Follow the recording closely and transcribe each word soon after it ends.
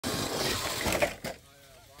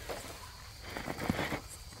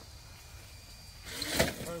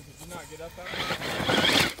it up out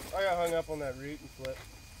there? I got hung up on that root and flipped.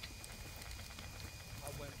 I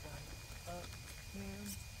went back up him.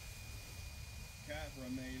 Capra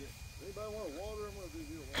made it. Anybody want water? I'm gonna do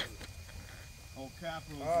you water. Oh,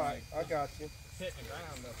 Capra's Alright, I got you. It's hitting the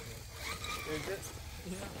ground up here. Is it?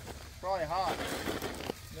 Yeah. Probably hot.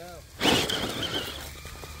 No.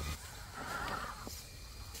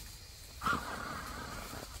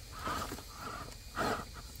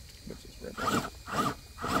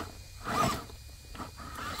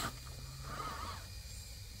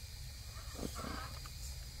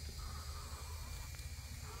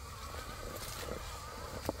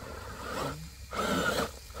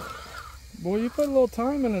 Boy, you put a little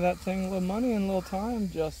time into that thing, a little money and a little time,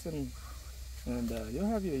 Justin, and you'll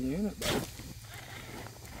have you a unit, buddy.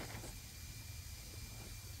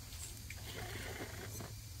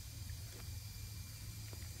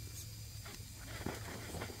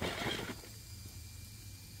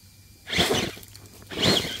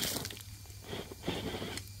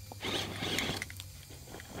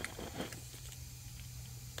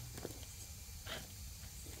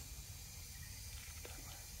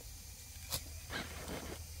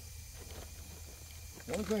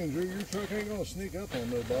 One thing, Drew, your truck ain't gonna sneak up on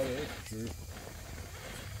nobody, that's for sure.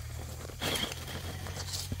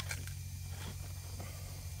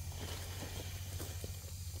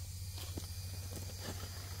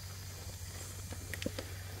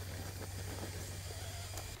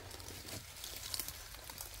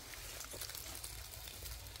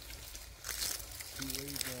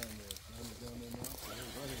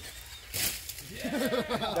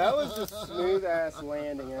 That was a smooth ass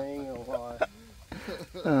landing, I ain't gonna lie.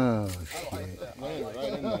 Oh, I like that. I like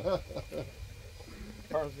right in there.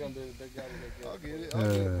 Carl's gonna be the big guy to get good. I'll get it. I'll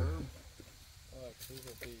get it, Herb. Alright, he's a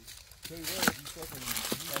beast. Tell you what, you fucking,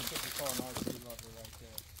 that's what you call an RC lover right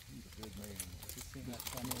there. He's a good man. You seen that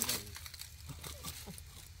coming?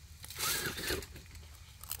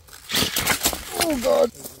 oh God.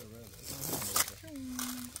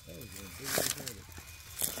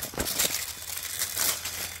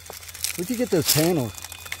 Where'd you get those panels?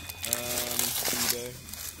 eBay.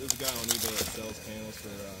 There's a guy on eBay that sells panels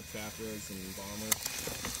for Capras and bombers,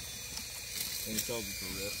 and he sells it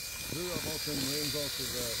for rips. Drew, I bought them rims off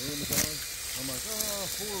of Amazon. I'm like,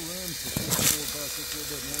 4 rims for $54. That's a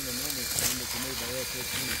little bit more than normal thing that you made by F15.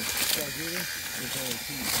 So I get it. It's only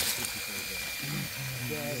 $54.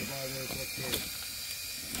 So I had to buy those up there.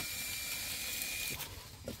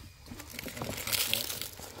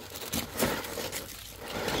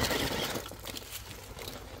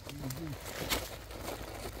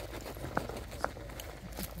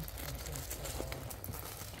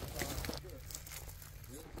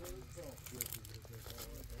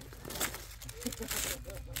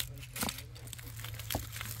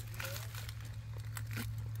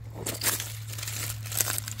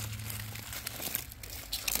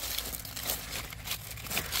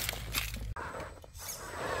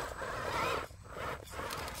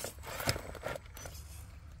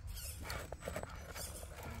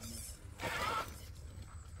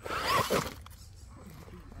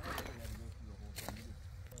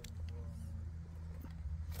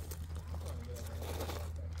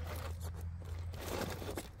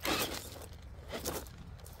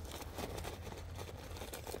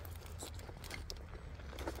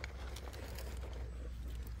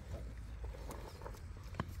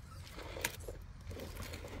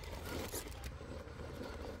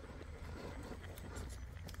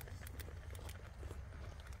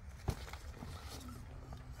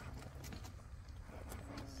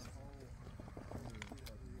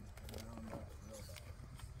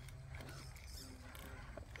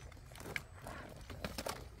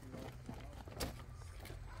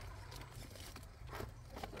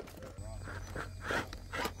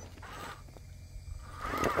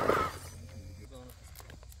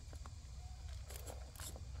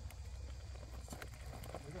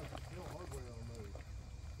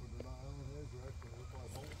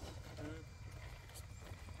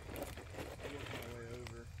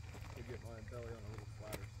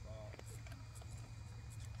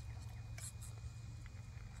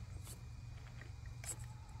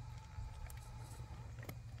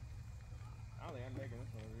 I'm making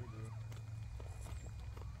this one over here,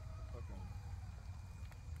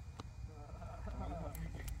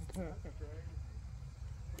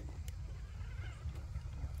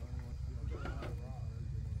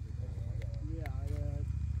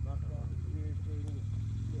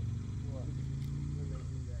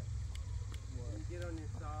 Get on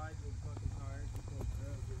your side and fucking tires before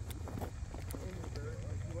it's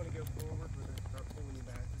you want to go forward, we're going to start pulling you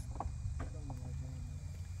back.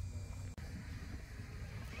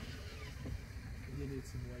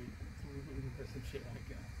 some weight for some shit like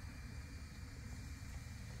that.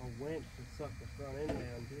 A winch to suck the front end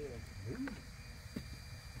down too.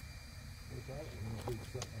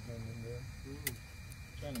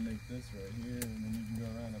 Trying to make this right here, and then you can go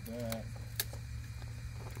around the back.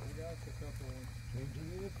 I got a couple ones. Changing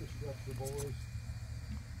the infrastructure, boys.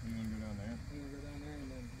 You want to go down there? I'm gonna go down there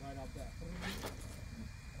and then right off that.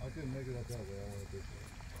 I couldn't make it up that way. I want it this way.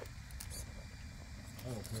 I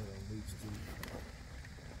don't care on leads and feet.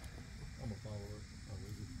 I'm a follower. I'm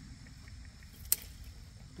easy.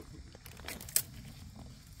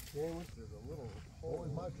 Yeah, which is a little hole.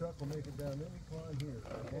 Boys, my truck will make it down any climb here,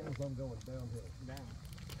 as long as I'm going downhill. Down.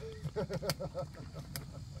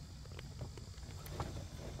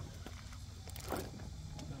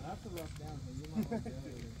 No, that's a rough downhill. You might want to go over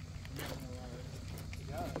there. I'm not gonna lie. You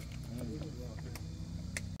got it. It is rough.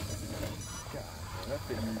 That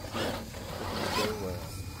didn't go well.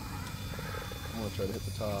 I'm going to try to hit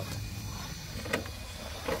the top.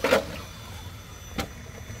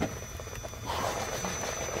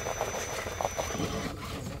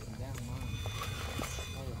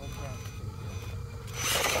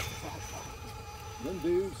 Them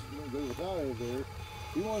dudes, there was a guy over there,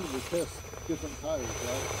 he wanted to test different tires,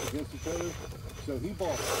 right, against each other. So he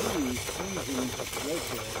bought two seasoned red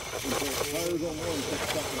tails and put tires on one and put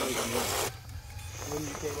something over the other. When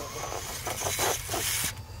you came up, I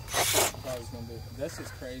thought it was gonna be. This is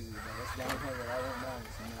crazy, bro. This downhill that I went down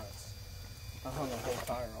is nuts. I hung a whole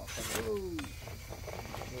tire off of it. Ooh.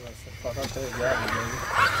 Fuck, I'll show you gravity, baby.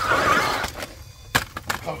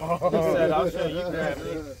 He said, I'll show you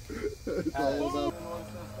gravity. It's all about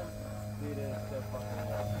Dude, it's so fucking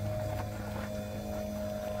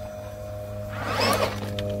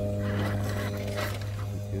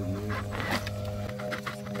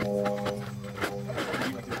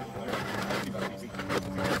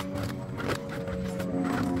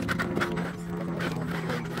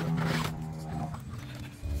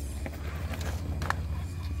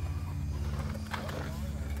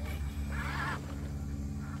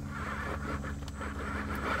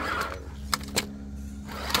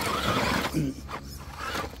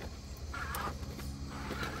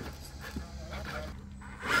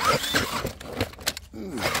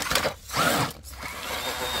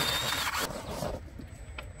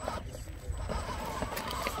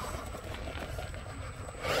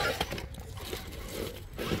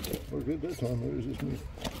we're good that time, it was just me.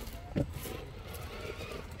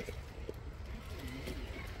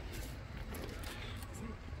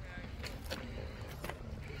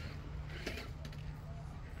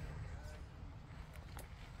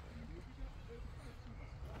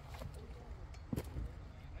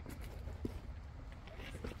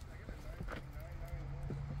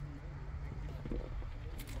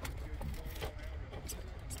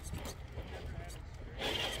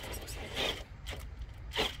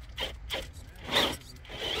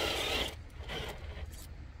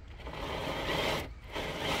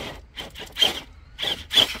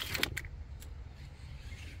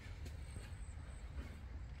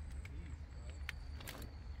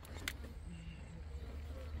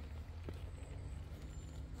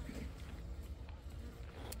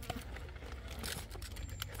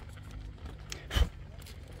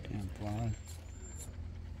 Damn fly.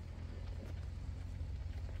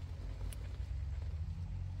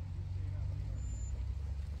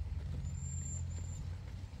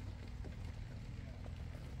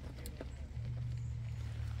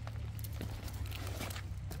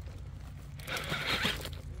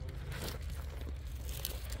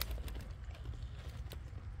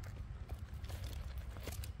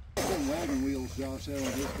 Some wagon wheels Josh had on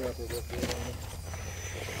his crapper up there on it.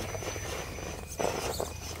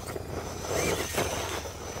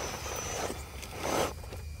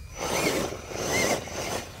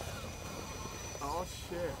 Oh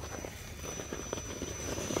shit.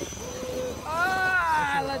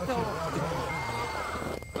 Ah, let's go.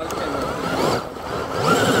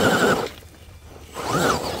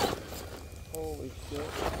 Holy shit.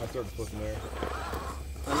 I started flipping there.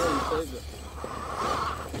 I know you saved it.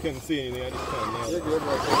 I couldn't see anything, I just kind of nailed You're it. good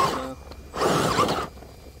right there now.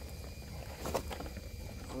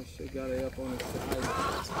 Oh shit, got it up on his side.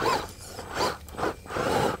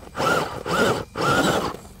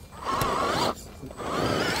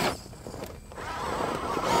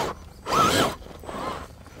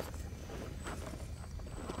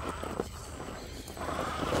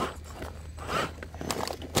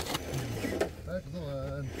 Back of the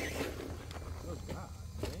line.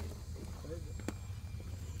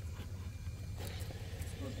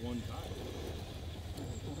 That's one tire.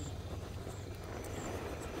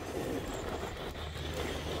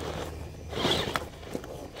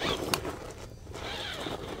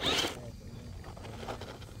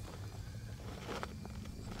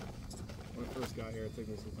 first got here, it took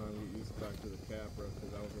me some time to get used back to the Capra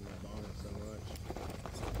because I was in my bomber so much.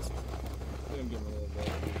 I think I'm getting a little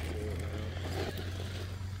better used to it now.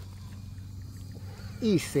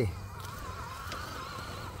 Easy.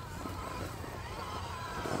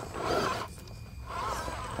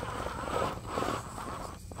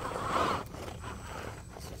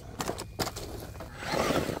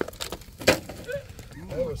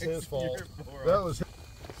 That was his fault. That was his.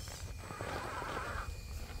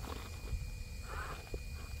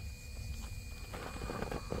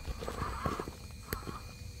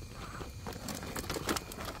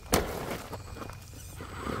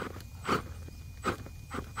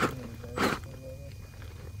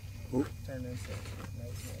 Turn this up.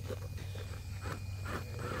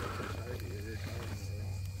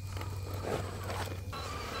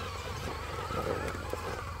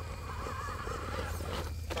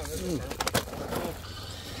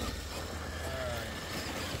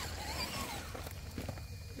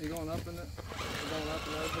 You going up in it? You going up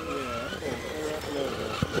and over? Yeah, I'm going up and over.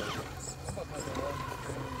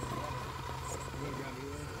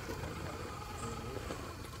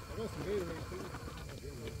 I got some Gatorade too.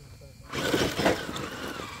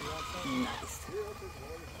 Nice.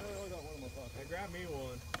 Hey, grab me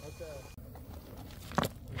one. Okay.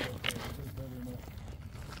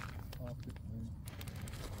 Optic thing.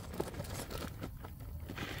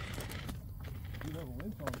 You have a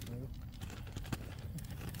winch on it, though.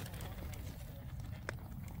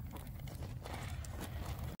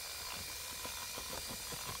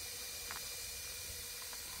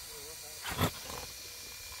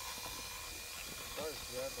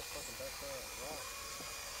 Grab the fucking back of that rock.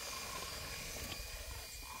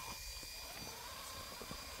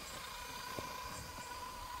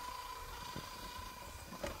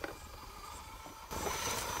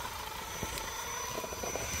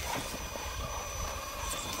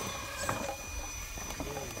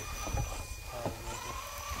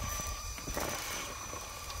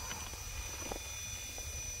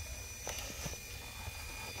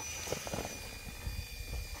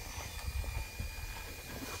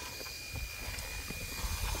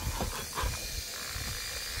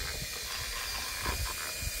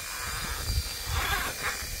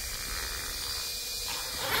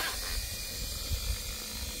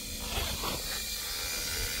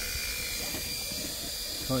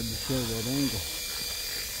 Hard to show that angle.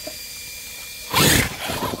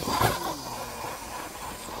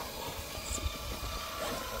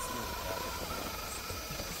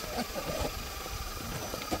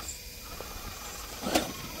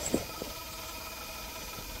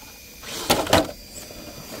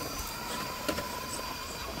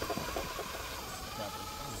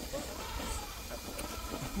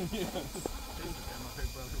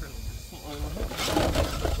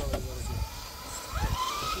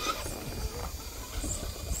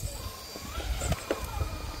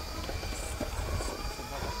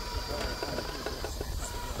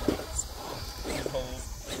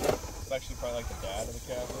 It's actually probably like the dad of the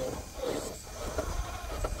Capra.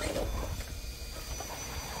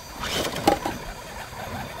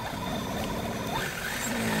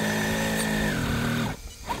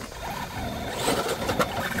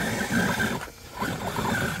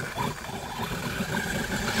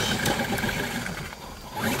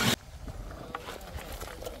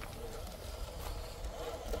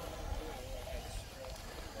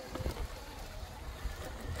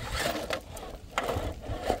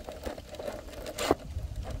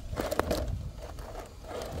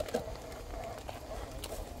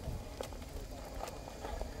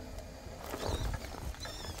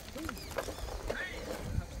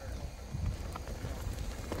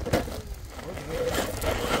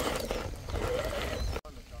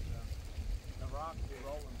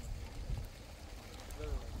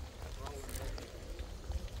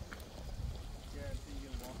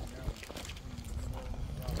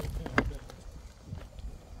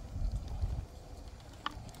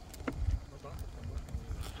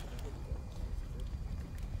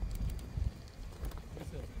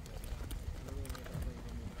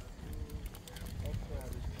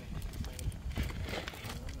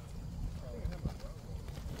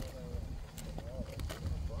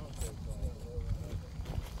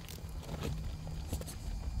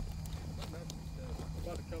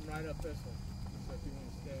 Come right up this one. So if you want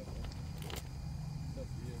to stay up there, it's up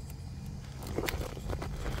to you.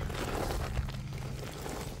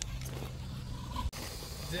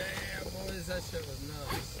 Damn, boys, that shit was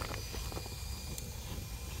nuts.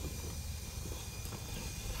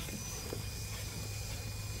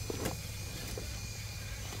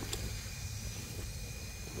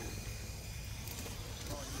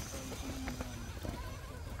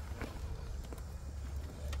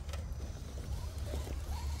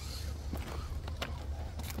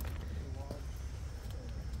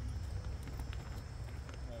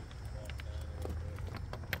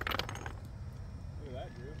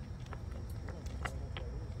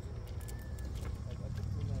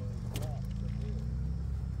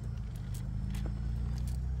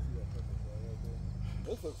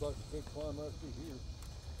 This looks like a good climb up to here.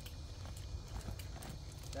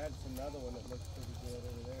 That's another one that looks pretty good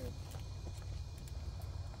over there.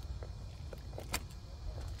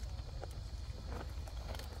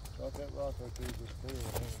 Got that rock right there just clear.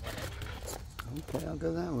 Okay, I'll go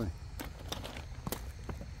that way.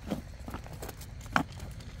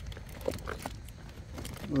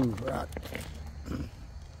 Move rock.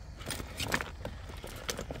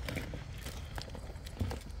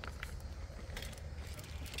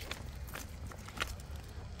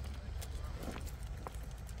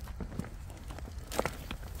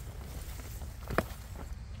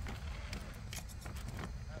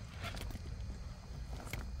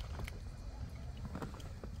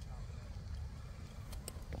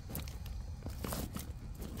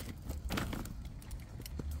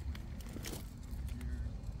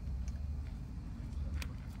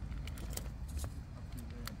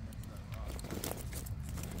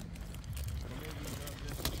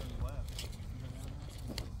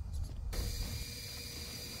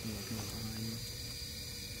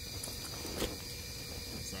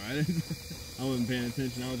 Sorry, I wasn't paying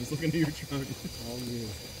attention. I was just looking at your truck. All good.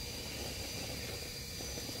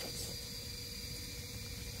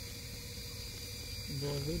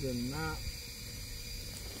 Boy, we did not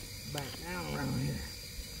back down around here.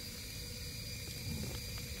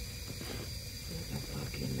 Get the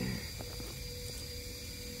fuck in there.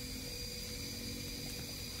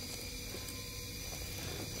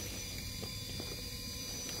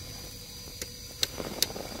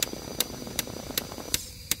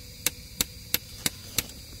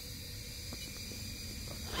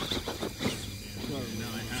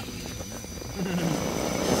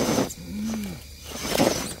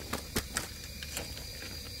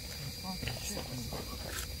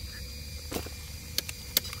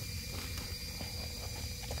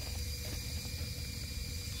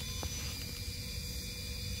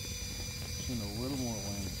 A little more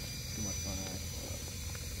wind to my front eye.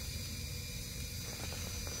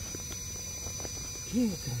 Get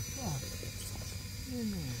the fuck in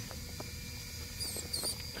there.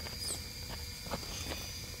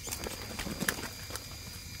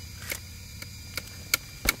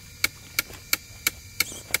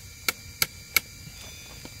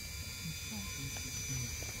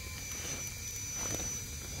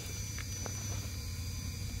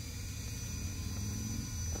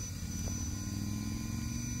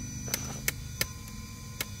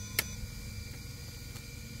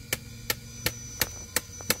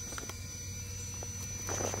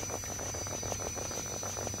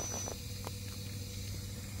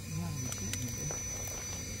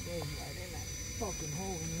 Fucking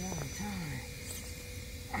hole in one time.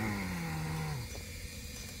 Ah,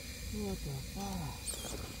 what the fuck?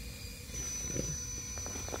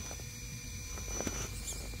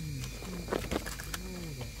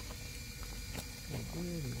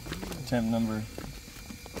 10 number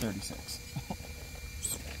 36.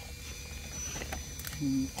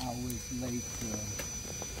 2 hours later.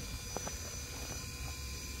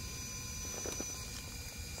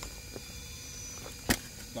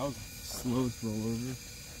 That was slowest rollover.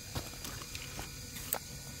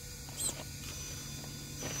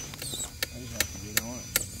 I just have to get on it.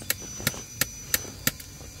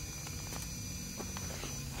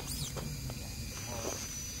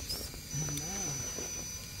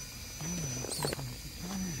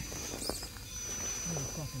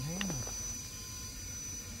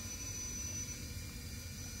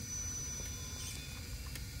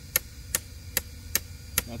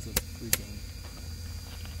 That's a freaking...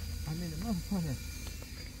 I mean, the motherfucker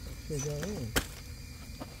should go in.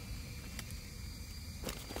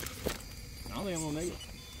 I don't think I'm gonna make it.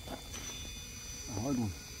 A hard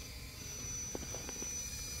one.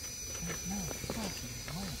 That's not fucking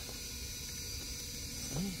hard.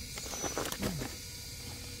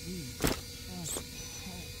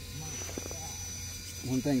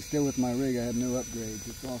 One thing still with my rig, I have no upgrades.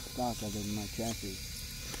 It's all stock other than my chassis.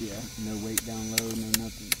 Yeah. No weight down low, no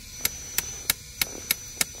nothing.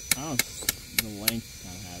 I don't, the length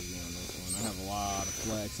kind of has me on this one. I have a lot of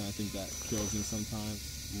flex, and I think that kills me sometimes.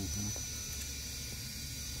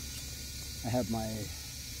 I have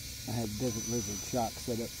Desert Lizard shock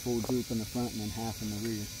set up full droop in the front and then half in the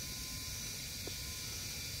rear.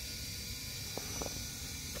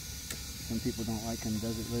 Some people don't like them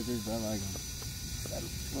Desert Lizards, but I like them.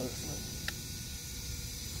 Slow.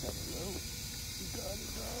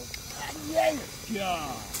 Yay!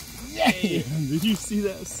 God! Yay! Did you see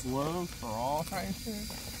that slow crawl right there?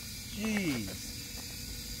 Jeez.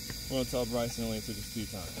 I'm gonna tell Bryce it only took us 2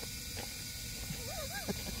 times.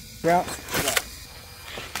 Yeah.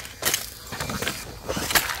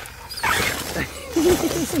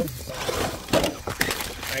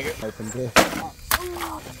 Open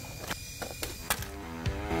this.